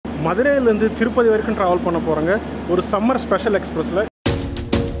மதுரையிலேருந்து திருப்பதி வரைக்கும் ட்ராவல் பண்ண போகிறோங்க ஒரு சம்மர் ஸ்பெஷல் எக்ஸ்பிரஸில்.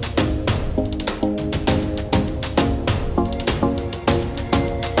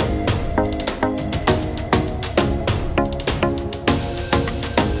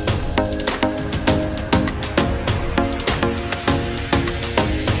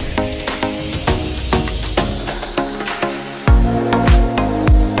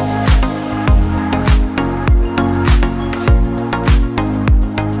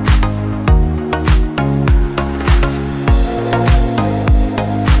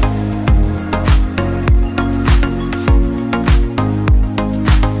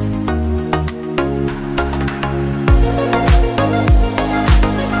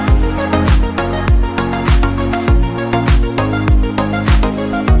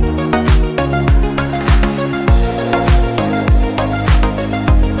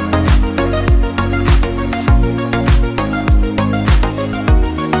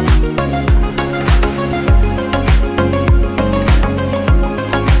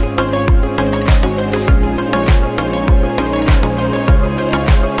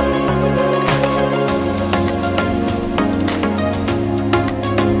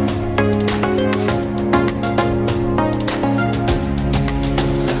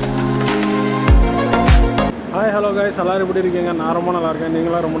 ஹலோ கைஸ், எல்லோரும் எப்படி இருக்கீங்க? நான் ரொம்ப நல்லா இருக்கேன்.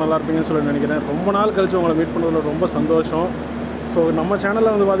 நீங்களாம் ரொம்ப நல்லா இருப்பீங்கன்னு சொல்லி நினைக்கிறேன். ரொம்ப நாள் கழிச்சு உங்களை மீட் பண்ணுறதுல ரொம்ப சந்தோஷம். ஸோ நம்ம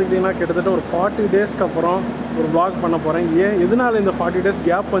சேனலில் வந்து பார்த்துக்கிட்டிங்கன்னா கிட்டத்தட்ட ஒரு 40 டேஸ்க்கு அப்புறம் ஒரு vlog பண்ண போகிறேன். எதனால் இந்த 40 டேஸ்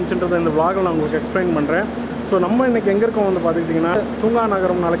கேப் வந்துச்சுன்றதை இந்த vlogல நான் உங்களுக்கு எக்ஸ்பிளைன் பண்ணுறேன். ஸோ நம்ம இன்றைக்கி எங்கே இருக்கோம் வந்து பார்த்துக்கிட்டிங்கன்னா தூங்கா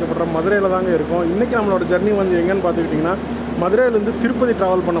நகரம் அழைக்கப்படுற மதுரையில் தாங்க இருக்கும். இன்றைக்கி நம்மளோட ஜர்னி வந்து எங்கேன்னு பார்த்துக்கிட்டிங்கன்னா மதுரையிலேருந்து திருப்பதி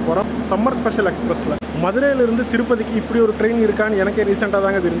ட்ராவல் பண்ண போகிறோம் சம்மர் ஸ்பெஷல் எக்ஸ்பிரஸில். மதுரையிலேருந்து திருப்பதிக்கு இப்படி ஒரு ட்ரெயின் இருக்கான்னு எனக்கே ரீசெண்டாக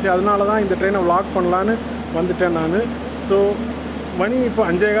தாங்க தெரிஞ்சு. அதனால தான் இந்த ட்ரெயினை vlog பண்ணலான்னு வந்துட்டேன் நான். ஸோ மணி இப்போ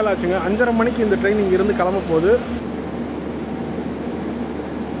 5:15 ஆச்சுங்க. 5:30 மணிக்கு இந்த ட்ரெயின் இங்கேருந்து கிளம்ப போகுது.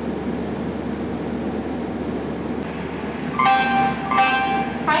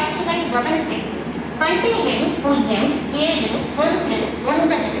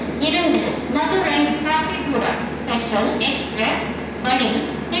 Madurai Kacheguda Special Express Buddy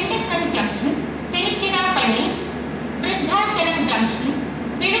Dindigul Junction, Tirupati, Vriddhachallam Junction,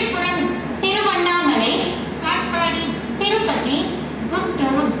 Villupuram, Tiruvanamalai, Katpadi, Tirupati,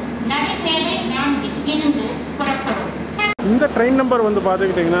 Guntur, Nellore இருந்து புறப்படும். இந்த ட்ரெயின் நம்பர் வந்து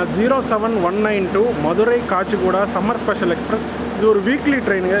பார்த்துக்கிட்டிங்கன்னா 07192 மதுரை காச்சிகூடா சம்மர் ஸ்பெஷல் எக்ஸ்பிரஸ். இது ஒரு வீக்லி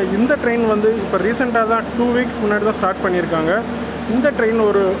ட்ரெயினுங்க. இந்த ட்ரெயின் வந்து இப்போ ரீசெண்டாக தான் 2 வீக்ஸ் முன்னாடி தான் ஸ்டார்ட் பண்ணியிருக்காங்க. இந்த ட்ரெயின்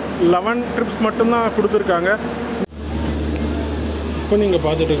ஒரு 11 ட்ரிப்ஸ் மட்டும்தான் கொடுத்துருக்காங்க. இப்போ நீங்கள்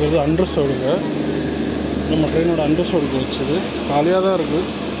பார்த்துட்டு இருக்கிறது அண்டர்ஸ்டோடுங்க. நம்ம ட்ரெயினோட அண்டர்ஸ்டோடுக்கு வச்சது காலியாக தான் இருக்குது.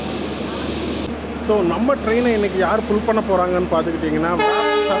 ஸோ நம்ம ட்ரெயினை இன்றைக்கி யார் புல் பண்ண போகிறாங்கன்னு பார்த்துக்கிட்டிங்கன்னா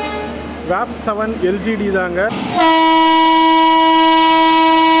VAP 7 LGD தாங்க.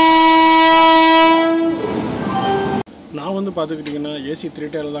 நான் வந்து பார்த்துக்கிட்டிங்கன்னா AC 3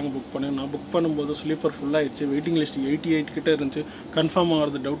 டயரில் தாங்க புக் பண்ணேன். நான் புக் பண்ணும்போது ஸ்லீப்பர் ஃபுல்லாகிடுச்சு. வெயிட்டிங் லிஸ்ட் 88 கிட்டே இருந்துச்சு. கன்ஃபார்ம்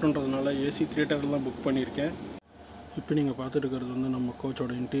ஆகிறது டவுட்டுன்றதுனால AC 3 டயரில் தான் புக் பண்ணியிருக்கேன். இப்போ நீங்கள் பார்த்துட்டு இருக்கிறது வந்து நம்ம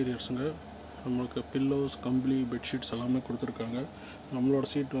கோச்சோட இன்டீரியர்ஸுங்க. நம்மளுக்கு பில்லோஸ், கம்பளி, பெட்ஷீட்ஸ் எல்லாமே கொடுத்துருக்காங்க. நம்மளோட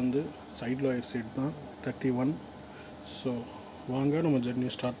சீட் வந்து சைட் லோயர் சீட் தான் 31. ஸோ வாங்க நம்ம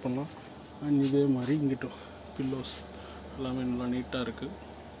ஜர்னியை ஸ்டார்ட் பண்ணலாம். அண்ட் இதே மாதிரி இங்கிட்ட பில்லோஸ் எல்லாமே நல்லா நீட்டாக இருக்குது.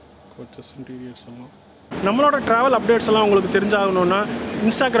 கோச்சஸ் இன்டீரியர்ஸ் எல்லாம். நம்மளோட ட்ராவல் அப்டேட்ஸ் எல்லாம் உங்களுக்கு தெரிஞ்சாகணுன்னா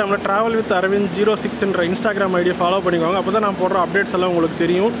இன்ஸ்டாகிராமில் ட்ராவல் வித் அரவிந்த் 06 இன்ஸ்டாகிராம் ஐடியை ஃபாலோ பண்ணிக்கோங்க. அப்போ தான் நான் போடுற அப்டேட்ஸ் எல்லாம் உங்களுக்கு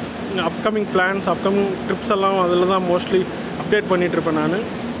தெரியும். அப்கமிங் பிளான்ஸ், அப்கமிங் ட்ரிப்ஸ் எல்லாம் அதில் தான் மோஸ்ட்லி அப்டேட் பண்ணிகிட்ருப்பேன் நான்.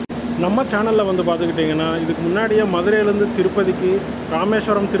 நம்ம சேனலில் வந்து பார்த்துக்கிட்டிங்கன்னா இதுக்கு முன்னாடியே மதுரையிலேருந்து திருப்பதிக்கு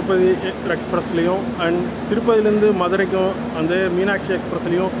ராமேஸ்வரம் திருப்பதி எக்ஸ்பிரஸ்லேயும் அண்ட் திருப்பதிலேருந்து மதுரைக்கும் அந்த மீனாட்சி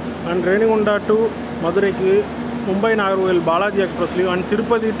எக்ஸ்பிரஸ்லேயும் அண்ட் ரேணிகுண்டா டு மதுரைக்கு மும்பை நாகர்கோவில் பாலாஜி எக்ஸ்பிரஸ்லேயும் அண்ட்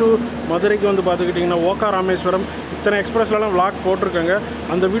திருப்பதி டு மதுரைக்கு வந்து பார்த்துக்கிட்டிங்கன்னா ஓகா ராமேஸ்வரம் இத்தனை எக்ஸ்பிரஸ்லாம் vlog போட்டிருக்காங்க.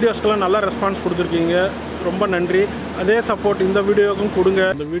 அந்த வீடியோஸ்க்கெல்லாம் நல்லா ரெஸ்பான்ஸ் கொடுத்துருக்கீங்க. ரொம்ப நன்றி. அதே சப்போர்ட் இந்த வீடியோவுக்கும் கொடுங்க.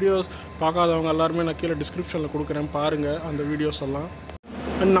 அந்த வீடியோஸ் பார்க்காதவங்க எல்லாருமே நான் கீழே டிஸ்கிரிப்ஷனில் கொடுக்குறேன், பாருங்கள் அந்த வீடியோஸ் எல்லாம்.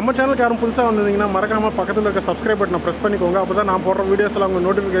 அண்ட் நம்ம சேனலுக்கு யாரும் புதுசாக வந்திருந்தீங்கன்னா மறக்காமல் பக்கத்தில் இருக்க சப்ஸ்கிரைப் பட்டனை ப்ரெஸ் பண்ணிக்கோங்க. அப்போ தான் நான் போடுற வீடியோஸ் எல்லாம் உங்களுக்கு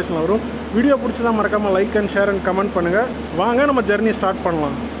நோட்டிஃபிகேஷன் வரும். வீடியோ பிடிச்சதான் மறக்காமல் like and share and comment பண்ணுங்கள். வாங்க நம்ம ஜர்னி ஸ்டார்ட்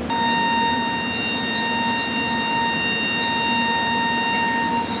பண்ணலாம்.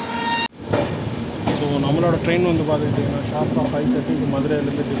 ஸோ நம்மளோட ட்ரெயின் வந்து பார்த்துக்கிட்டிங்கன்னா ஷார்ப்பாக 5:30க்கு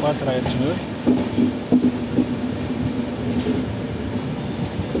மதுரையிலேருந்து departure ஆகிடுச்சுங்க.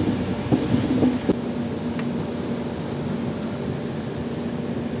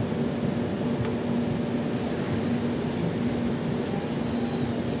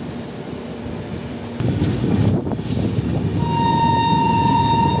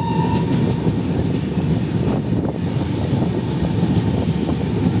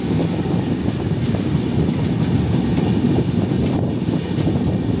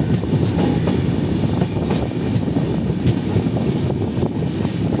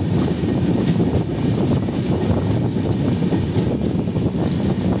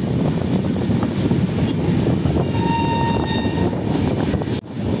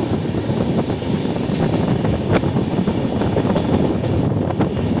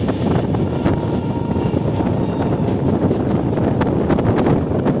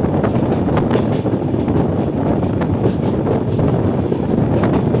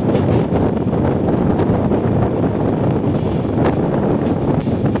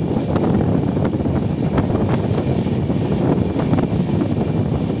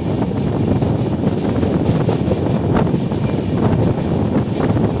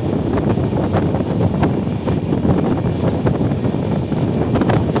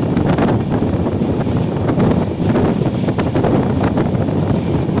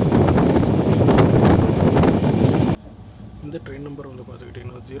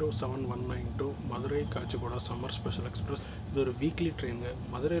 07192 Madurai காச்சிகோடா summer special express. இது ஒரு வீக்லி ட்ரெயினுங்க.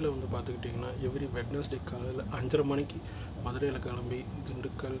 மதுரையில் வந்து பார்த்துக்கிட்டிங்கன்னா எவ்ரி வெட்னஸ்டே காலையில் 5:30 மணிக்கு மதுரையில் கிளம்பி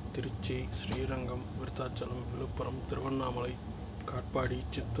திண்டுக்கல், திருச்சி, ஸ்ரீரங்கம், விருத்தாச்சலம், விழுப்புரம், திருவண்ணாமலை, காட்பாடி,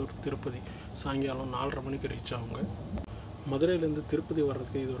 சித்தூர், திருப்பதி சாயங்காலம் 4:30 மணிக்கு ரீச் ஆகுங்க. மதுரையிலேருந்து திருப்பதி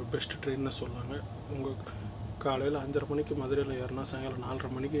வர்றதுக்கு இது ஒரு பெஸ்ட் ட்ரெயின்னு சொல்லாங்க. உங்கள் காலையில் 5:30 மணிக்கு மதுரையில் ஏறினா சாயங்காலம்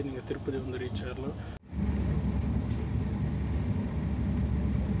 4:30 மணிக்கு நீங்கள் திருப்பதி வந்து ரீச் ஆகிடலாம்.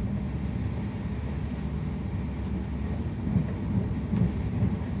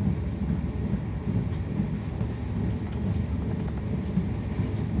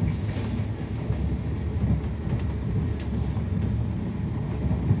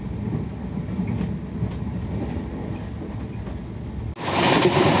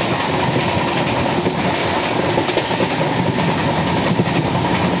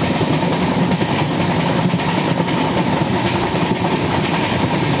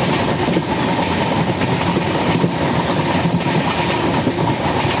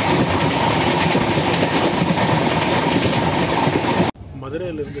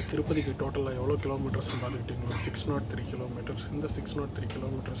 மதுரையிலிருந்து திருப்பதிக்கு டோட்டலாக எவ்வளோ கிலோமீட்டர்ஸ்னு பார்த்துக்கிட்டிங்கன்னா 603 கிலோமீட்டர்ஸ். இந்த 603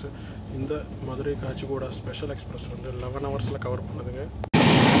 கிலோமீட்டர்ஸு இந்த மதுரை காச்சிகோடா ஸ்பெஷல் எக்ஸ்பிரஸ் வந்து 11 ஹவர்ஸில் கவர் பண்ணுதுங்க.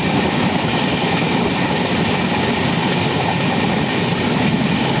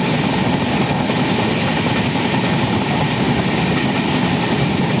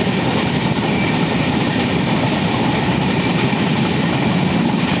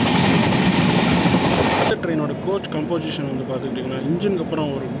 ட்ரெயினோட கோச் கம்போசிஷன் வந்து பார்த்துக்கிட்டிங்கன்னா இன்ஜினுக்கு அப்புறம்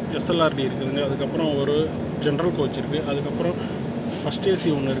ஒரு எஸ்எல்ஆர்டி இருக்குதுங்க, அதுக்கப்புறம் ஒரு ஜென்ரல் கோச் இருக்குது, அதுக்கப்புறம் ஃபஸ்ட் ஏசி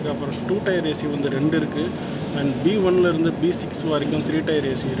ஒன்று இருக்குது, அப்புறம் 2 டயர் ஏசி வந்து 2 இருக்குது, அண்ட் B1லேருந்து B6 வரைக்கும் 3 டயர்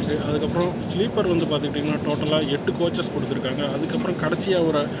ஏசி இருக்குது. அதுக்கப்புறம் ஸ்லீப்பர் வந்து பார்த்துக்கிட்டிங்கன்னா டோட்டலாக 8 கோச்சஸ் கொடுத்துருக்காங்க. அதுக்கப்புறம் கடைசியாக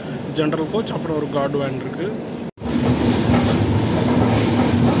ஒரு ஜென்ரல் கோச், அப்புறம் ஒரு கார்டு வேன் இருக்குது.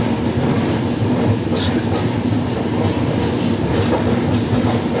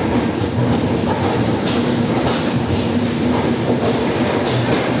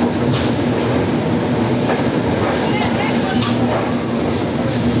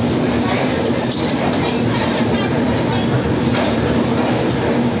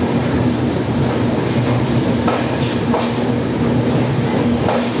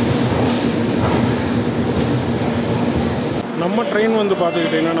 நம்ம ட்ரெயின் வந்து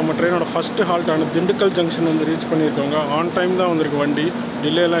பார்த்துக்கிட்டிங்கன்னா நம்ம ட்ரெயினோட ஃபஸ்ட்டு ஹால்ட்டான திண்டுக்கல் ஜங்ஷன் வந்து ரீச் பண்ணியிருக்காங்க. ஆன் டைம் தான் வந்திருக்கு வண்டி,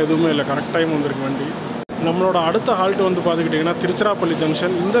 டிலேலாம் எதுவுமே இல்லை, கரெக்ட் டைம் வந்திருக்கு வண்டி. நம்மளோட அடுத்த ஹால்ட் வந்து பார்த்துக்கிட்டிங்கன்னா திருச்சிராப்பள்ளி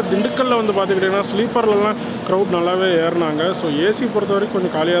ஜங்ஷன். இந்த திண்டுக்கல்லில் வந்து பார்த்துக்கிட்டிங்கன்னா ஸ்லீப்பர்லலாம் க்ரௌட் நல்லாவே ஏறினாங்க. ஸோ ஏசி பொறுத்த வரைக்கும்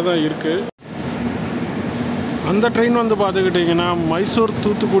கொஞ்சம் காலியாக தான் இருக்குது. அந்த ட்ரெயின் வந்து பார்த்துக்கிட்டிங்கன்னா மைசூர்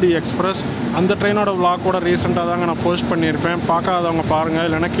தூத்துக்குடி எக்ஸ்பிரஸ். அந்த ட்ரெயினோட விளாக்கோட ரீசெண்டாக தாங்க நான் போஸ்ட் பண்ணியிருப்பேன். பார்க்காதவங்க பாருங்கள்,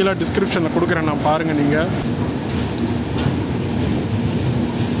 இல்லைனா கீழே டிஸ்கிரிப்ஷனில் கொடுக்குறேன், நான் பாருங்கள் நீங்கள்.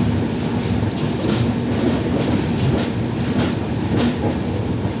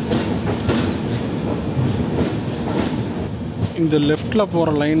 இந்த லெஃப்டில்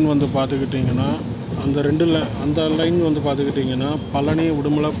போகிற லைன் வந்து பார்த்துக்கிட்டிங்கன்னா அந்த லைன் வந்து பார்த்துக்கிட்டிங்கன்னா பழனி,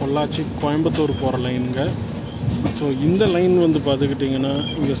 உடுமலை, பொள்ளாச்சி, கோயம்புத்தூர் போகிற லைனுங்க. ஸோ இந்த லைன் வந்து பார்த்துக்கிட்டிங்கன்னா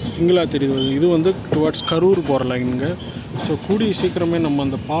இங்கே சிங்கிளாக தெரியுது, இது வந்து டுவர்ட்ஸ் கரூர் போகிற லைனுங்க. ஸோ கூடிய சீக்கிரமே நம்ம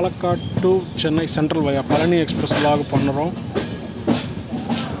அந்த Palakkad to Chennai central via Palani express vlog பண்ணுறோம்.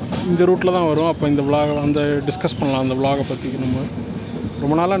 இந்த ரூட்டில் தான் வரும். அப்போ இந்த விளாக் அந்த டிஸ்கஸ் பண்ணலாம். அந்த விளாகை பற்றி நம்ம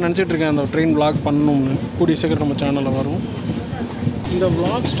ரொம்ப நாளாக நினச்சிட்ருக்கேன், அந்த ட்ரெயின் விளாக் பண்ணணும்னு. கூடிய சீக்கிரம் நம்ம சேனலில் வரும். இந்த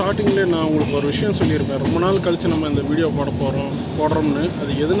விளாக் ஸ்டார்டிங்லேயே நான் உங்களுக்கு ஒரு விஷயம் சொல்லியிருப்பேன், ரொம்ப நாள் கழித்து நம்ம இந்த வீடியோ போடுறோம்னு.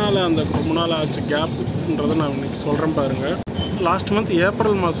 அது எதனால் அந்த ரொம்ப நாள் ஆச்சு கேப்புன்றதை நான் இன்றைக்கி சொல்கிறேன் பாருங்கள். லாஸ்ட் மந்த்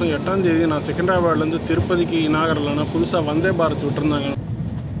ஏப்ரல் மாதம் 8ஆம் தேதி நான் செகண்டராபாத்லேருந்து திருப்பதிக்கு இனாகரலான புதுசாக வந்தே பாரத் விட்டுருந்தாங்க.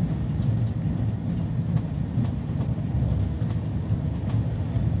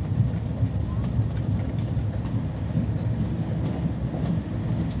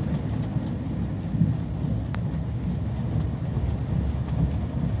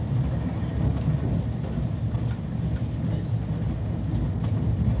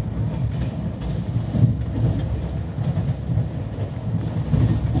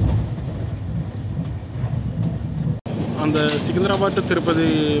 அந்த சிக்கந்தராபாத் டு திருப்பதி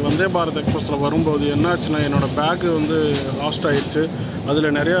வந்தே பாரத் எக்ஸ்பிரஸில் வரும்போது என்னாச்சுன்னா என்னோடய பேக்கு வந்து லாஸ்ட் ஆகிடுச்சு. அதில்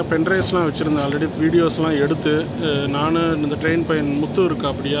நிறையா பென்ட்ரைவ்ஸ்லாம் வச்சுருந்தேன். ஆல்ரெடி வீடியோஸ்லாம் எடுத்து நான் இந்த ட்ரெயின் பையன் முத்து இருக்கா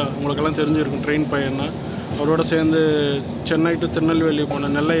அப்படியா, உங்களுக்கெல்லாம் தெரிஞ்சிருக்கும் ட்ரெயின் பையன்னா, அவரோட சேர்ந்து சென்னை டு திருநெல்வேலி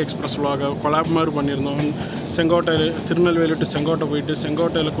போன நெல்லை எக்ஸ்பிரஸ் விலாக கொலாப் மாதிரி பண்ணியிருந்தோம். செங்கோட்டையில் திருநெல்வேலி டு செங்கோட்டை போயிட்டு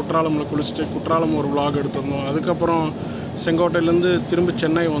செங்கோட்டையில் குற்றாலமில் குளிச்சுட்டு குற்றாலம் ஒரு விலாக் எடுத்திருந்தோம். அதுக்கப்புறம் செங்கோட்டையிலேருந்து திரும்பி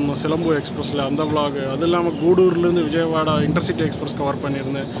சென்னை வந்தோம் சிலம்பு எக்ஸ்பிரஸில், அந்த vlog. அது இல்லாமல் கூடூர்லேருந்து விஜயவாடா இன்டர்சிட்டி எக்ஸ்பிரஸ் கவர்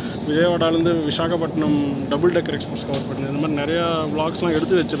பண்ணியிருந்தேன். விஜயவாடாலேருந்து Visakhapatnam double decker express cover பண்ணியிருந்தேன். இந்த மாதிரி நிறையா vlogsலாம்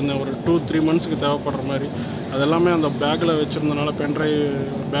எடுத்து வச்சுருந்தேன் ஒரு 2-3 மந்த்ஸுக்கு தேவைப்படுற மாதிரி. அதெல்லாமே அந்த பேக்கில் வச்சுருந்தனால பென்ட்ரைவ்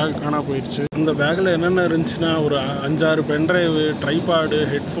பேக் காணா போயிடுச்சு. அந்த பேக்கில் என்னென்ன இருந்துச்சுன்னா ஒரு 5-6 pendrive, tripod,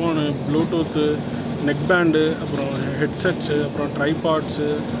 headphone, bluetooth, neck band, அப்புறம் ஹெட்செட்ஸு, அப்புறம் ட்ரைபாட்ஸு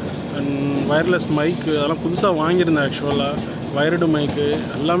அண்ட் வயர்லெஸ் மைக்கு, அதெல்லாம் புதுசாக வாங்கியிருந்தேன். ஆக்சுவலாக வயர்டு மைக்கு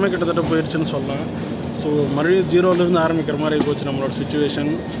எல்லாமே கிட்டத்தட்ட போயிடுச்சுன்னு சொல்லலாம். ஸோ மறுபடியும் ஜீரோலேருந்து ஆரம்பிக்கிற மாதிரி போச்சு நம்மளோட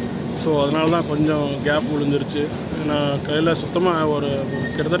சுச்சுவேஷன். ஸோ அதனால தான் கொஞ்சம் கேப் விழுந்துருச்சு. நான் கையில் சுத்தமாக ஒரு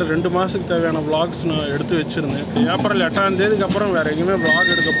கிட்டத்தட்ட 2 மாதத்துக்கு தேவையான vlogs நான் எடுத்து வச்சுருந்தேன். ஏப்ரல் 8ஆம் தேதிக்கு அப்புறம் வேறு எங்கேயுமே vlog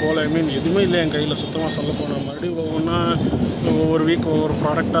எடுக்க போகல. எதுவுமே இல்லை என் கையில் சுத்தமாக சொல்ல போனேன். மறுபடியும் ஒவ்வொரு வீக் ஒவ்வொரு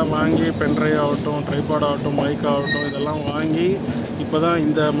ப்ராடக்டாக வாங்கி பென்ட்ரைவ் ஆகட்டும், ட்ரைபாட் ஆகட்டும், மைக் ஆகட்டும், இதெல்லாம் வாங்கி இப்போ தான்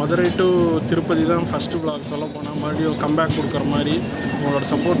இந்த மதுரை டு திருப்பதி தான் ஃபஸ்ட்டு vlog சொல்ல போனால். மறுபடியும் கம்பேக் கொடுக்குற மாதிரி உங்களோட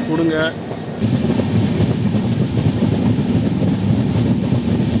சப்போர்ட் கொடுங்க.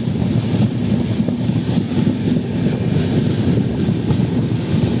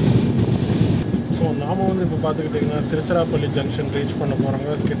 இப்போ பார்த்துக்கிட்டிங்கன்னா திருச்சிராப்பள்ளி ஜங்ஷன் ரீச் பண்ண போகிறாங்க.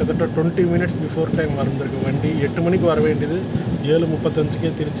 கிட்டத்தட்ட 20 மினிட்ஸ் பிஃபோர் டைம் வந்திருக்கு வண்டி. 8 மணிக்கு வர வேண்டியது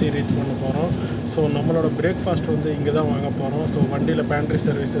 7:35க்கே திருச்சி ரீச் பண்ண போகிறோம். ஸோ நம்மளோட பிரேக்ஃபாஸ்ட் வந்து இங்கே தான் வாங்க போகிறோம். ஸோ வண்டியில் பேண்ட்ரி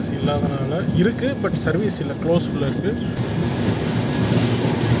சர்வீசஸ் இல்லாதனால இருக்குது, பட் சர்வீஸ் இல்லை, க்ளோஸ்ஃபுல்லாக இருக்குது.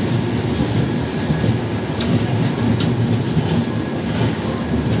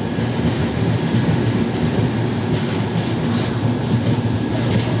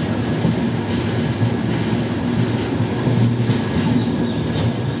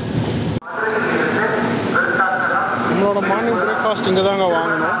 நம்மளோட மார்னிங் பிரேக்ஃபாஸ்ட் இங்கே தாங்க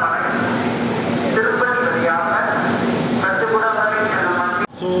வாங்கணும்.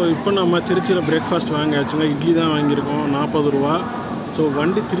 ஸோ இப்போ நம்ம திருச்சியில் பிரேக்ஃபாஸ்ட் வாங்கியாச்சுங்க. இட்லி தான் வாங்கியிருக்கோம், 40 ரூபா. ஸோ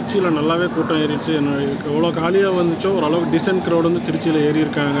வண்டி திருச்சியில் நல்லாவே கூட்டம் ஏறிடுச்சு. எவ்வளோ காலியாக வந்துச்சோ ஓரளவுக்கு டிசென்ட் க்ரௌட் வந்து திருச்சியில்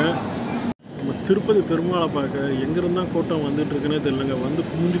ஏறியிருக்காங்க. நம்ம திருப்பதி பெருமாளை பார்க்க எங்கேருந்தான் கூட்டம் வந்துட்டுருக்குன்னே தெரியலங்க. வந்து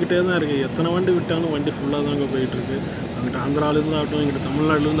குமிஞ்சிக்கிட்டே தான் இருக்குது. எத்தனை வண்டி விட்டாலும் வண்டி ஃபுல்லாக தாங்க போயிட்டுருக்கு. அங்கிட்ட ஆந்திராவிலேருந்து ஆகட்டும், இங்கிட்ட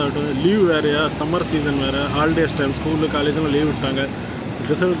தமிழ்நாடுலேருந்து ஆகட்டும். லீவ் வேறையா, சம்மர் சீசன் வேறு, ஹாலிடேஸ் டைம், ஸ்கூலு காலேஜெலாம் லீவ் விட்டாங்க.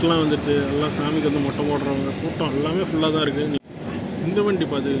 ரிசல்ட்லாம் வந்துடுச்சு. எல்லாம் சாமிக்கு வந்து மொட்டை போடுறவங்க கூட்டம் எல்லாமே ஃபுல்லாக தான் இருக்குது. இந்த வண்டி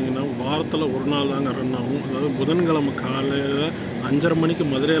பார்த்துக்கிட்டிங்கன்னா வாரத்தில் ஒரு நாள் தாங்க ரன் ஆகும். அதாவது புதன்கிழமை காலையில் 5:30 மணிக்கு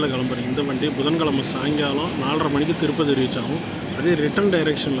மதுரையில் கிளம்புறேன் இந்த வண்டி. புதன்கிழமை சாயங்காலம் 4:30 மணிக்கு திருப்பதி ரீச் ஆகும். அதே ரிட்டன்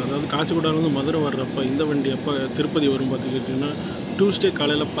டைரெக்ஷனில், அதாவது காச்சிகுடாலேருந்து மதுரை வர்றப்போ இந்த வண்டி எப்போ திருப்பதி வரும் பார்த்துக்கிட்டிங்கன்னா டியூஸ்டே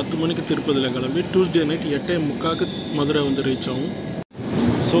காலையில் 10 மணிக்கு திருப்பதியில் கிளம்பி டியூஸ்டே நைட் 8:45க்கு மதுரை வந்து ரீச் ஆகும்.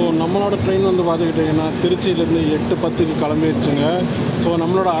 ஸோ நம்மளோட ட்ரெயின் வந்து பார்த்துக்கிட்டிங்கன்னா திருச்சியிலேருந்து 8:10க்கு கிளம்பிடுச்சுங்க. ஸோ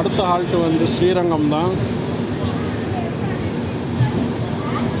நம்மளோட அடுத்த ஹால்ட்டு வந்து ஸ்ரீரங்கம் தான்.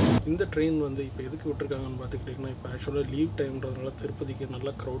 இந்த ட்ரெயின் வந்து இப்போ எதுக்கு விட்டுருக்காங்கன்னு பார்த்துக்கிட்டிங்கன்னா, இப்போ ஆக்சுவலாக லீவ் டைம்ன்றதுனால திருப்பதிக்கு நல்ல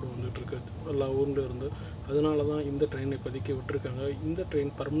க்ரௌடு வந்துட்டுருக்கு எல்லா ஊரில் இருந்து. அதனால தான் இந்த ட்ரெயின் இப்போதைக்கு விட்டுருக்காங்க. இந்த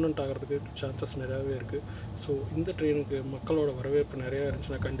ட்ரெயின் பர்மனெண்ட் ஆகிறதுக்கு சான்சஸ் நிறையாவே இருக்குது. ஸோ இந்த ட்ரெயினுக்கு மக்களோட வரவேற்பு நிறையா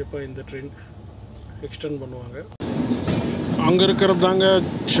இருந்துச்சுன்னா கண்டிப்பாக இந்த ட்ரெயின் எக்ஸ்டெண்ட் பண்ணுவாங்க. அங்கே இருக்கிறது தாங்க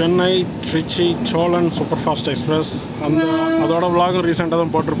Chennai Trichy Cholan super fast express. அதோட விலாகும் ரீசெண்டாக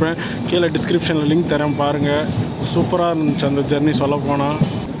தான் போட்டிருப்பேன். கீழே டிஸ்கிரிப்ஷனில் லிங்க் தரேன் பாருங்கள். சூப்பராக இருந்துச்சு அந்த ஜெர்னி சொல்ல போனால்.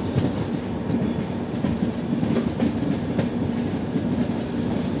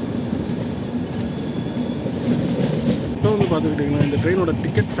 இப்போ வந்து பார்த்துக்கிட்டிங்கன்னா இந்த ட்ரெயினோட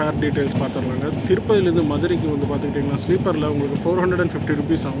டிக்கெட் ஃபேர் டீட்டெயில்ஸ் பார்த்துடலாங்க. திருப்பதியிலேருந்து மதுரைக்கு வந்து பார்த்துக்கிட்டிங்கன்னா ஸ்லீப்பரில் உங்களுக்கு 450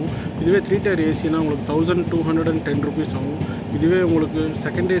 ருபீஸ் ஆகும். இதுவே 3 tier ஏசினா உங்களுக்கு 1210 ருபீஸ் ஆகும். இதுவே உங்களுக்கு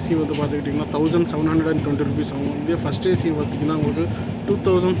செகண்ட் ஏசி வந்து பார்த்துக்கிட்டிங்கன்னா 1720 ருபீஸ் ஆகும். இதுவே ஃபஸ்ட் ஏசி பார்த்திங்கன்னா உங்களுக்கு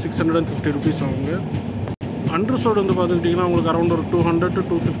 2650 ருபீஸ் ஆகுங்க. அண்டர்சோடு வந்து பார்த்துக்கிட்டிங்கன்னா உங்களுக்கு அரௌண்ட் ஒரு 200 to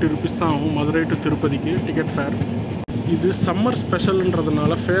 250 ருபீஸ் தான் ஆகும் மதுரை டு திருப்பதிக்கு டிக்கெட் ஃபேர். இது சம்மர்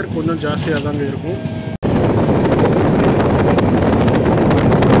ஸ்பெஷல்ன்றதுனால ஃபேர் கொஞ்சம் ஜாஸ்தியாக தாங்க இருக்கும்.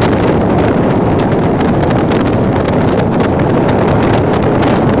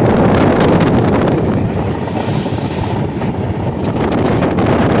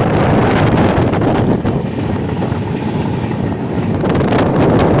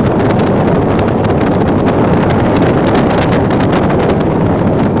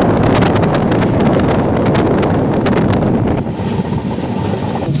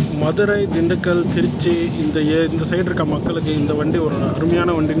 மதுரை, திண்டுக்கல், திருச்சி இந்த சைடு இருக்க மக்களுக்கு இந்த வண்டி ஒரு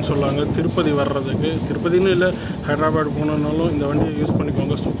அருமையான வண்டின்னு சொல்லாங்க. திருப்பதி வர்றதுக்கு, திருப்பதின்னு இல்லை ஹைதராபாத் போனோன்னாலும் இந்த வண்டியை யூஸ்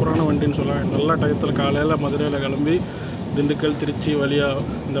பண்ணிக்கோங்க. சூப்பரான வண்டின்னு சொல்லலாம். நல்ல டயத்தில் காலையில் மதுரையில் கிளம்பி திண்டுக்கல் திருச்சி வழியாக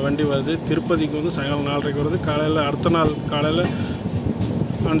இந்த வண்டி வருது. திருப்பதிக்கு வந்து சாயங்காலம் 4:30க்கு வருது. காலையில் அடுத்த நாள் காலையில்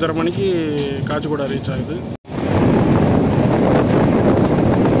 5:30 மணிக்கு காச்சிகுடா ரீச் ஆகுது.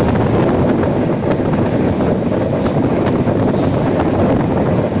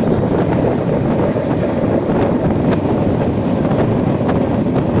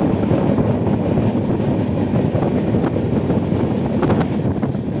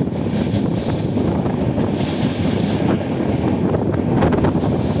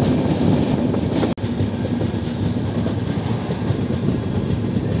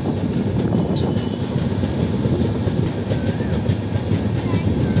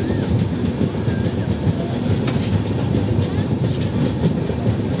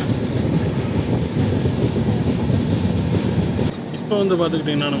 வந்து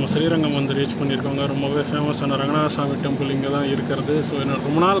பார்த்துக்கிட்டிங்கன்னா நம்ம ஸ்ரீரங்கம் வந்து ரீச் பண்ணியிருக்கோங்க. ரொம்பவே ஃபேமஸான ரங்கநாத சாமி டெம்பிள் இங்கே தான் இருக்கிறது. ஸோ என்னோட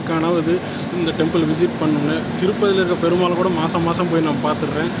ரொம்ப நாள் கனவு இந்த டெம்பிள் விசிட் பண்ணுங்க. திருப்பதியில் இருக்க பெருமாள் கூட மாதம் போய் நான்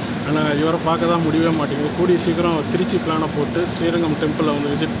பார்த்துடுறேன். ஆனால் இவரை பார்க்க தான் முடியவே மாட்டேங்குது. கூடிய சீக்கிரம் திருச்சி பிளானை போட்டு ஸ்ரீரங்கம் டெம்பிளை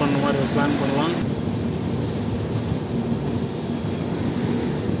வந்து விசிட் பண்ண மாதிரி ஒரு பிளான் பண்ணலாம்.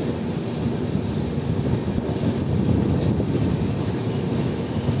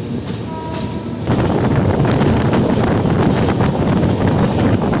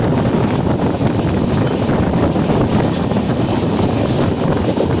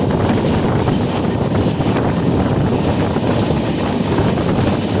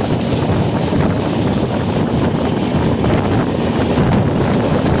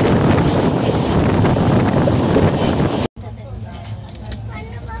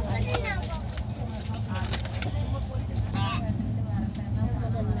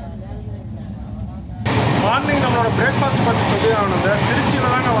 மார்னிங் நம்மளோட பிரேக்ஃபாஸ்ட் பற்றி சொல்லி ஆனது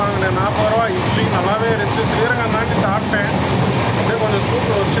திருச்சியில் தாங்க வாங்கினேன். 40 ரூபா இட்லி நல்லாவே இருந்துச்சு. ஸ்ரீரங்கம் தாண்டி சாப்பிட்டேன். அப்படியே கொஞ்சம்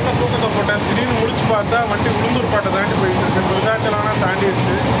ஒரு சின்ன தூக்கத்தை போட்டேன். திடீர்னு முடிச்சு பார்த்தா வண்டி உளுந்தூர் பாட்டை தாண்டி போயிட்டு இருக்கு. விருதாச்சலம்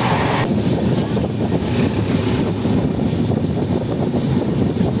தாண்டிடுச்சு.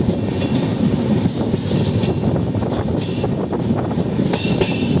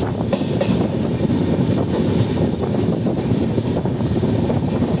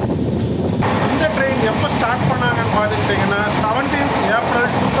 எப்போ ஸ்டார்ட் பண்ணாங்கன்னு பார்த்துக்கிட்டிங்கன்னா 17th April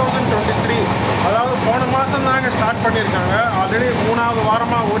 2023, அதாவது போன மாதம் தாங்க ஸ்டார்ட் பண்ணியிருக்காங்க. ஆல்ரெடி 3வது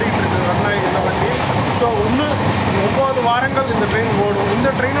வாரமாக ஓடிட்டுருக்கு ரன் இந்த வண்டி. ஸோ 9 வாரங்கள் இந்த ட்ரெயின் ஓடும்.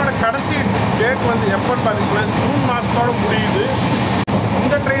 இந்த ட்ரெயினோட கடைசி டேட் வந்து எப்போன்னு பார்த்தீங்கன்னா ஜூன் மாதத்தோடு முடியுது.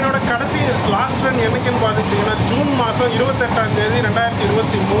 இந்த ட்ரெயினோட கடைசி லாஸ்ட் ட்ரெயின் என்றைக்குன்னு பார்த்துக்கிட்டிங்கன்னா ஜூன் மாதம் 28ஆம் தேதி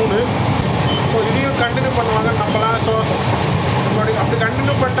 2023. ஸோ இதையும் கண்டினியூ பண்ணுவாங்கன்னு நம்பலாம். ஸோ அப்படி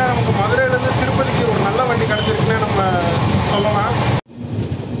கண்டினியூ பண்ணிட்டா நமக்கு மதுரையிலேருந்து திருப்பதிக்கு ஒரு நல்ல வண்டி கிடச்சிருக்குன்னு நம்ம சொல்லலாம்.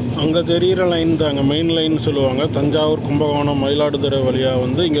 அங்கே தெரிகிற லைன் தாங்க மெயின் லைன் சொல்லுவாங்க. தஞ்சாவூர், கும்பகோணம், மயிலாடுதுறை வழியாக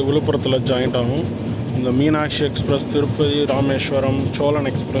வந்து இங்கே விழுப்புரத்தில் ஜாயிண்ட் ஆகும். இந்த மீனாட்சி எக்ஸ்பிரஸ், திருப்பதி, ராமேஸ்வரம்,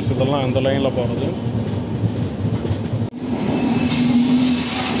 சோழன் எக்ஸ்பிரஸ் இதெல்லாம் அந்த லைனில் போகிறது.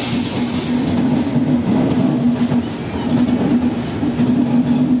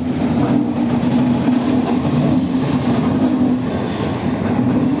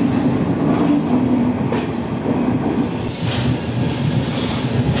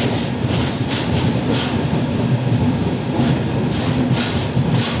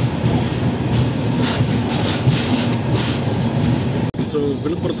 ஸோ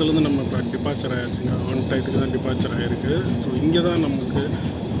விழுப்புரத்துலேருந்து நம்ம இப்போ டிபார்ச்சர் ஆகிடுச்சுங்க. ஆன் டைத்துக்கு தான் டிபார்ச்சர் ஆகிருக்கு. ஸோ இங்கே தான் நமக்கு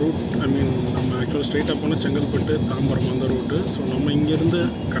ரூட், நம்ம ஆக்சுவலாக ஸ்ட்ரெயிட்டாக போனால் செங்கல்பட்டு, தாம்பரம் அந்த ரூட்டு. ஸோ நம்ம இங்கேருந்து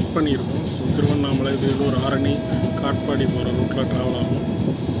கட் பண்ணியிருக்கோம். ஸோ திருவண்ணாமலை, வேலூர், ஆரணி, காட்பாடி போகிற ரூட்டில் ட்ராவல் ஆகும்.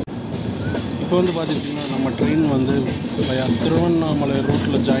 இப்போ வந்து பார்த்துக்கிட்டிங்கன்னா நம்ம ட்ரெயின் வந்து திருவண்ணாமலை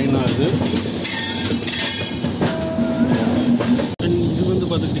ரூட்டில் ஜாயின் ஆகுது. இது வந்து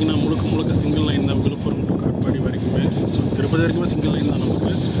பார்த்துக்கிட்டிங்கன்னா முழுக்க சிங்கிள் லைன் தான். விழுப்புரம் டு காட்பாடி வரைக்குமே, ஸோ திருப்பதி வரைக்குமே சிங்கிள் லைன் தான் நமக்கு.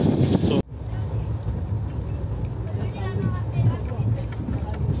 ஸோ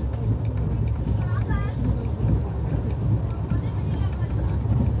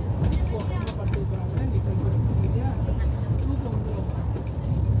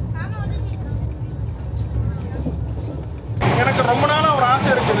எனக்கு ரொம்ப நாளாக ஒரு ஆசை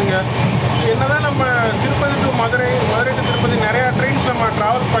இருக்குதுங்க. என்னதான் நம்ம திருப்பதி டு மதுரை, மதுரை டு திருப்பதி நிறையா ட்ரெயின்ஸ் நம்ம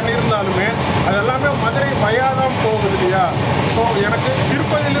ட்ராவல் பண்ணியிருந்தாலுமே அதெல்லாமே மதுரை வழியாக தான் போகுது இல்லையா. ஸோ எனக்கு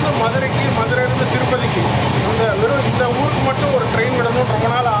திருப்பதியிலேருந்து மதுரைக்கு, மதுரையிலேருந்து திருப்பதிக்கு வெறும் இந்த ஊருக்கு மட்டும் ஒரு ட்ரெயின் விடணும்னு ரொம்ப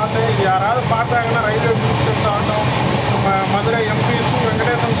நாள் ஆசை. இது யாராவது பார்த்தாங்கன்னா ரயில்வே மினிஸ்டர்ஸ் ஆகட்டும், நம்ம மதுரை எம்பி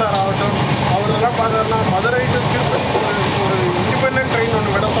வெங்கடேசன் சார் ஆகட்டும், அவரெல்லாம் பார்த்தாருன்னா மதுரை டு திருப்பதி ஒரு இண்டிபெண்டன்ட் ட்ரெயின்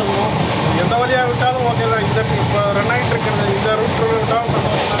ஒன்று விட சொல்லணும். எந்த வழியாக விட்டாலும் ஓகே தான். இந்த இப்போ ரன் ஆகிட்டு இருக்கிறது இந்த ரூட் விட்டாலும்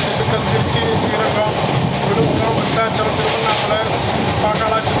சந்தோஷம் தான். திண்டுக்கல், திருச்சி, ஸ்ரீரங்கம், விழுப்புரம், விருத்தாச்சலம், திருவண்ணாமலை,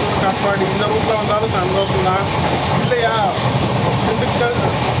 பாக்காளா, சித்தூர், காட்பாடி இந்த ரூட்டில் வந்தாலும் சந்தோஷம் தான். இல்லையா திண்டுக்கல்,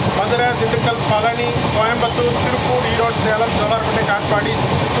 மதுரை, திண்டுக்கல், பழனி, கோயம்புத்தூர், திருப்பூர், ஈரோடு, சேலம், ஜோலார்பேட்டை, காட்பாடி,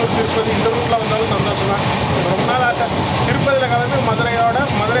 சித்தூர், திருப்பதி இந்த ரூட்டில் வந்தாலும் சந்தோஷம் தான். ரொம்ப நாள் ஆசை திருப்பதியில் கிளம்பி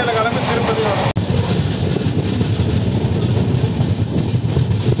மதுரையில் கிளம்பி திருப்பதியோட.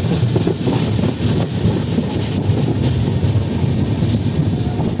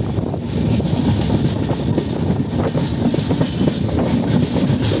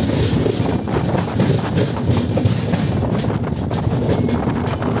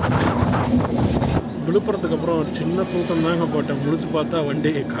 விழுப்புரத்துக்கு அப்புறம் ஒரு சின்ன தூக்கம் தாங்க போட்டேன். முடிச்சு பார்த்தா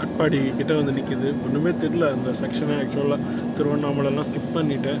வண்டி காட்பாடி கிட்டே வந்து நிற்கிது. ஒன்றுமே தெரியல அந்த செக்ஷனை. ஆக்சுவலாக திருவண்ணாமலைலாம் ஸ்கிப்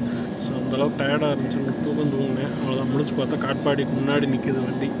பண்ணிவிட்டேன். ஸோ அந்தளவுக்கு டயர்டாக இருந்துச்சு, தூங்கினேன். அவ்வளோதான். முடிச்சு பார்த்தா காட்பாடிக்கு முன்னாடி நிற்கிது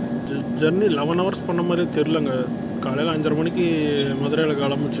வண்டி. ஜர்னி 11 hours பண்ண மாதிரியே தெரிலங்க. காலையில் 5:30 மணிக்கு மதுரையில்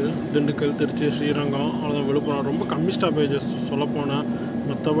கிளம்பிச்சு. திண்டுக்கல், திருச்சி, ஸ்ரீரங்கம், அவ்வளோதான் விழுப்புரம். ரொம்ப கம்மி ஸ்டாப்பேஜஸ் சொல்லப்போனால்.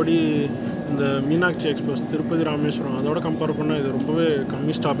 மற்றபடி இந்த மீனாட்சி எக்ஸ்பிரஸ் திருப்பதி ராமேஸ்வரம் அதோட கம்பேர் பண்ணால் இது ரொம்பவே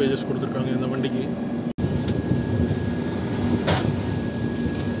கம்மி ஸ்டாப்பேஜஸ் கொடுத்துருக்காங்க இந்த வண்டிக்கு.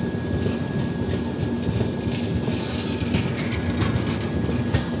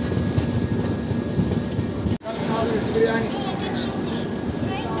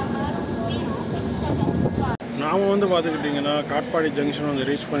 நாம் வந்து பார்த்துக்கிட்டிங்கன்னா காட்பாடி ஜங்ஷன் வந்து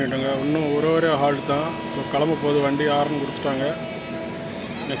ரீச் பண்ணிட்டாங்க. இன்னும் ஒரு ஹால்ட் தான். ஸோ கிளம்ப போது வண்டி ஆர்னு கொடுத்துட்டாங்க.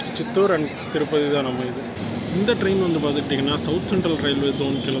 நெக்ஸ்ட் சித்தூர் அண்ட் திருப்பதி தான் நம்ம இது. இந்த ட்ரெயின் வந்து பார்த்துக்கிட்டிங்கன்னா சவுத் சென்ட்ரல் ரயில்வே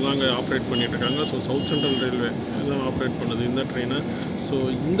ஜோன் கீழே தான் அங்கே ஆப்ரேட் பண்ணிகிட்ருக்காங்க. ஸோ சவுத் சென்ட்ரல் ரயில்வே இதுதான் ஆப்ரேட் பண்ணுது இந்த ட்ரெயினை. ஸோ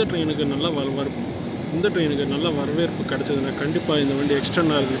இந்த ட்ரெயினுக்கு நல்ல வரவேற்பு கிடச்சதுன்னா கண்டிப்பாக இந்த வண்டி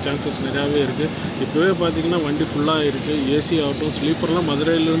எக்ஸ்டெண்ட் ஆகிறதுக்கு சான்சஸ் நிறையாவே இருக்குது. இப்போவே பார்த்திங்கன்னா வண்டி ஃபுல்லாக ஆகிடுச்சு. ஏசி ஆகட்டும், ஸ்லீப்பர்லாம்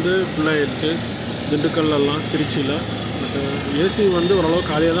மதுரையிலேருந்து ஃபுல்லாகிடுச்சு. திண்டுக்கல்லாம், திருச்சியில். பட் ஏசி வந்து ஓரளவு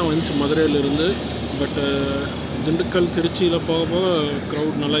காலியாக தான் வந்துச்சு மதுரையிலேருந்து. பட்டு திண்டுக்கல், திருச்சியில் போக போக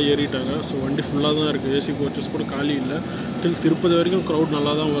க்ரௌட் நல்லா ஏறிட்டாங்க. ஸோ வண்டி ஃபுல்லாக தான் இருக்குது. ஏசி கோச்சஸ் கூட காலி இல்லை. திருப்பதி வரைக்கும் க்ரௌட்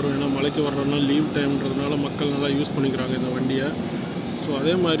நல்லா தான் வரும். ஏன்னா மலைக்கு வர்றதுனா லீவ் டைம்ன்றதுனால மக்கள் நல்லா யூஸ் பண்ணிக்கிறாங்க இந்த வண்டியை. ஸோ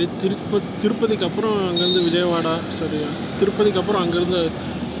அதே மாதிரி திருப்பதிக்கு அப்புறம் அங்கேருந்து விஜயவாடா திருப்பதிக்கு அப்புறம் அங்கேருந்து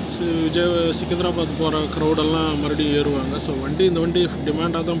சிக்கந்தராபாத் போகிற க்ரௌடெல்லாம் மறுபடியும் ஏறுவாங்க. ஸோ இந்த வண்டி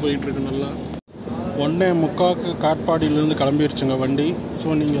டிமாண்டாக தான் போயிட்டுருக்கு நல்லா. 1:45 காட்பாடியிலேருந்து கிளம்பிடுச்சுங்க வண்டி. ஸோ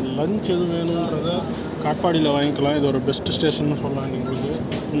நீங்கள் லஞ்ச் எது வேணுன்றத காட்பாடியில் வாங்கிக்கலாம். இது ஒரு பெஸ்ட்டு ஸ்டேஷன் சொல்லலாம்.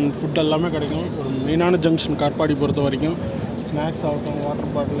 உங்களுக்கு ஃபுட் எல்லாமே கிடைக்கும். ஒரு மெயினான ஜங்ஷன் காட்பாடி பொறுத்த வரைக்கும். ஸ்நாக்ஸ் ஆகட்டும்,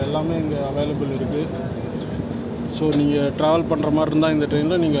 வாட்டர் பாட்டில் எல்லாமே இங்கே அவைலபிள் இருக்குது. ஸோ நீங்கள் ட்ராவல் பண்ணுற மாதிரி இருந்தால் இந்த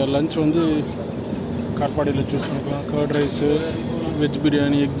ட்ரெயினில் நீங்கள் லஞ்ச் வந்து காட்பாடியில் சூஸ் பண்ணிக்கலாம். Curd rice, veg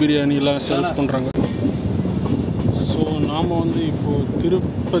biryani, egg biryani எல்லாம் சேல்ஸ் பண்ணுறாங்க. ஸோ நாம் வந்து இப்போது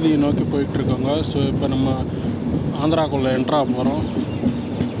திருப்பதி நோக்கி போயிட்டுருக்கோங்க. ஸோ இப்போ நம்ம ஆந்திராக்குள்ளே என்ட்ராக போகிறோம்.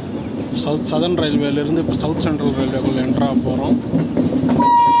 சதர்ன் ரயில்வேலேருந்து இப்போ சவுத் சென்ட்ரல் ரயில்வேக்குள்ளே என்ட்ராக போகிறோம்.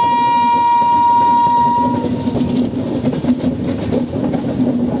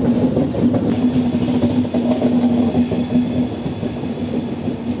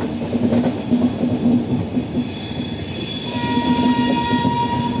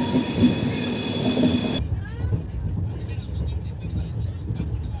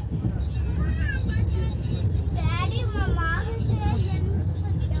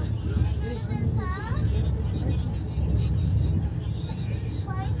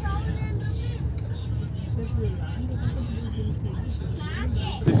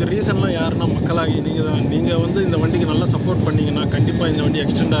 இதுக்கு ரீசன்லாம் யாருன்னா மக்களாகி நீங்கள் வந்து இந்த வண்டிக்கு நல்லா சப்போர்ட் பண்ணிங்கன்னா கண்டிப்பாக இந்த வண்டி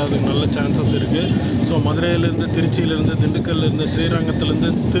எக்ஸ்டெண்ட் ஆகிறதுக்கு நல்ல சான்சஸ் இருக்குது. ஸோ மதுரையிலேருந்து, திருச்சியிலேருந்து, திண்டுக்கல்லேருந்து,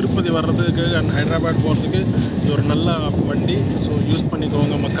 ஸ்ரீரங்கத்துலேருந்து திருப்பதி வர்றதுக்கு அண்ட் ஹைதராபாத் போகிறதுக்கு இது ஒரு நல்ல வண்டி. ஸோ யூஸ்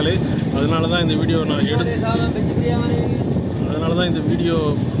பண்ணிக்கோங்க மக்களே. அதனால தான் இந்த வீடியோ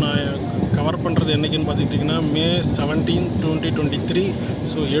நான் கவர் பண்ணுறது என்றைக்குன்னு பார்த்துக்கிட்டிங்கன்னா May 17, 2023.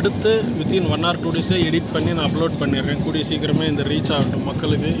 ஸோ எடுத்து வித்தின் 1 or 2 days எடிட் பண்ணி நான் அப்லோட் பண்ணிடுறேன். கூடிய சீக்கிரமே இந்த ரீச் ஆகட்டும்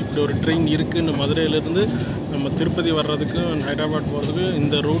மக்களுக்கு. இப்படி ஒரு ட்ரெயின் இருக்குதுன்னு மதுரையிலேருந்து நம்ம திருப்பதி வர்றதுக்கு ஹைதராபாத் போகிறதுக்கு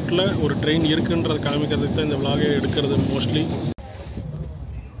இந்த ரூட்டில் ஒரு ட்ரெயின் இருக்குன்றது காமிக்கிறதுக்கு தான் இந்த விலாகை எடுக்கிறது மோஸ்ட்லி.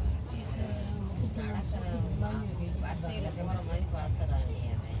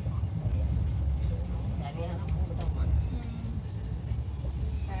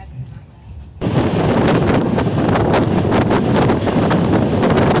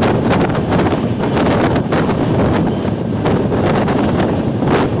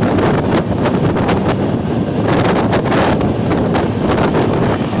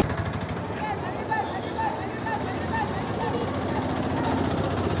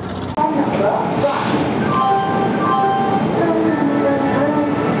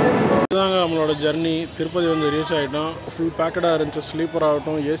 இதுதாங்க நம்மளோட ஜர்னி. திருப்பதி வந்து ரீச் ஆகிட்டோம். ஃபுல் பேக்கடாக இருந்துச்சு. ஸ்லீப்பர்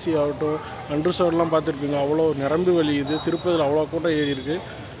ஆகட்டும், ஏசி ஆகட்டும், அண்டர்சர்வ்லாம் பார்த்துருப்பீங்க. அவ்வளோ நிரம்பி வலியுது. திருப்பதியில் அவ்வளோ கூட்டம் ஏறி இருக்குது.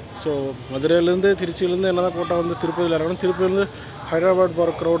 ஸோ மதுரையிலேருந்து, திருச்சியிலேருந்து என்ன தான் கூட்டம் வந்து திருப்பதியில் இறங்கணும். திருப்பதியிலேருந்து ஹைதராபாத்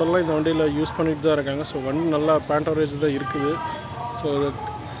போகிற க்ரௌடெல்லாம் இந்த வண்டியில் யூஸ் பண்ணிட்டு தான் இருக்காங்க. ஸோ வண்டி நல்லா பேண்டவரேஜ் தான் இருக்குது. ஸோ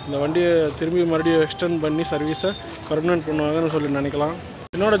இந்த வண்டியை திரும்பி மறுபடியும் எக்ஸ்டெண்ட் பண்ணி சர்வீஸை பர்மனெண்ட் பண்ணுவாங்கன்னு சொல்லி நினைக்கலாம்.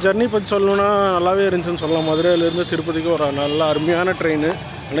 என்னோடய ஜர்னி பற்றி சொல்லணுன்னா நல்லாவே இருந்துச்சுன்னு சொல்லலாம். மதுரையிலேருந்து திருப்பதிக்கு ஒரு நல்ல அருமையான ட்ரெயின்.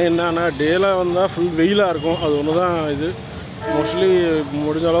 ஆனால் என்னன்னா டேயில் வந்தால் ஃபுல் வெயிலாக இருக்கும். அது ஒன்று தான் இது. மோஸ்ட்லி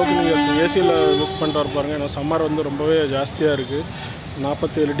முடிஞ்ச அளவுக்கு நீங்கள் ஏசியில் புக் பண்ணிட்டு வரப்பாருங்க. ஏன்னா சம்மர் வந்து ரொம்பவே ஜாஸ்தியாக இருக்குது.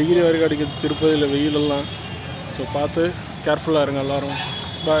 47 டிகிரி வரைக்கும் அடிக்குது திருப்பதியில் வெயிலெல்லாம். ஸோ பார்த்து கேர்ஃபுல்லாக இருங்க எல்லோரும்.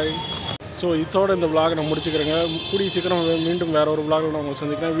 பாய். ஸோ இதோட இந்த விலாகை நான் முடிச்சுக்கிறேங்க. கூடிய சீக்கிரம் மீண்டும் வேறு ஒரு விலாகில் நான் உங்களுக்கு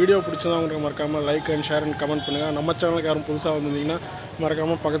சந்திக்கிறேன். வீடியோ பிடிச்சதான் உங்களுக்கு மறக்காமல் like and share and comment பண்ணுங்கள். நம்ம சேனலுக்கு யாரும் புதுசாக வந்திருந்தீங்கன்னா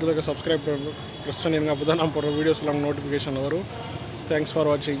மறக்காமல் பக்கத்தில் இருக்க சப்ஸ்கிரைப் ப்ரெஸ் பண்ணிடுங்க. அப்போ தான் நான் போடுற வீடியோஸ் எல்லாம் நோட்டிஃபிகேஷன் வரும். தேங்க்ஸ் ஃபார்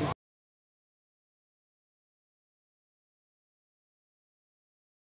வாட்சிங்.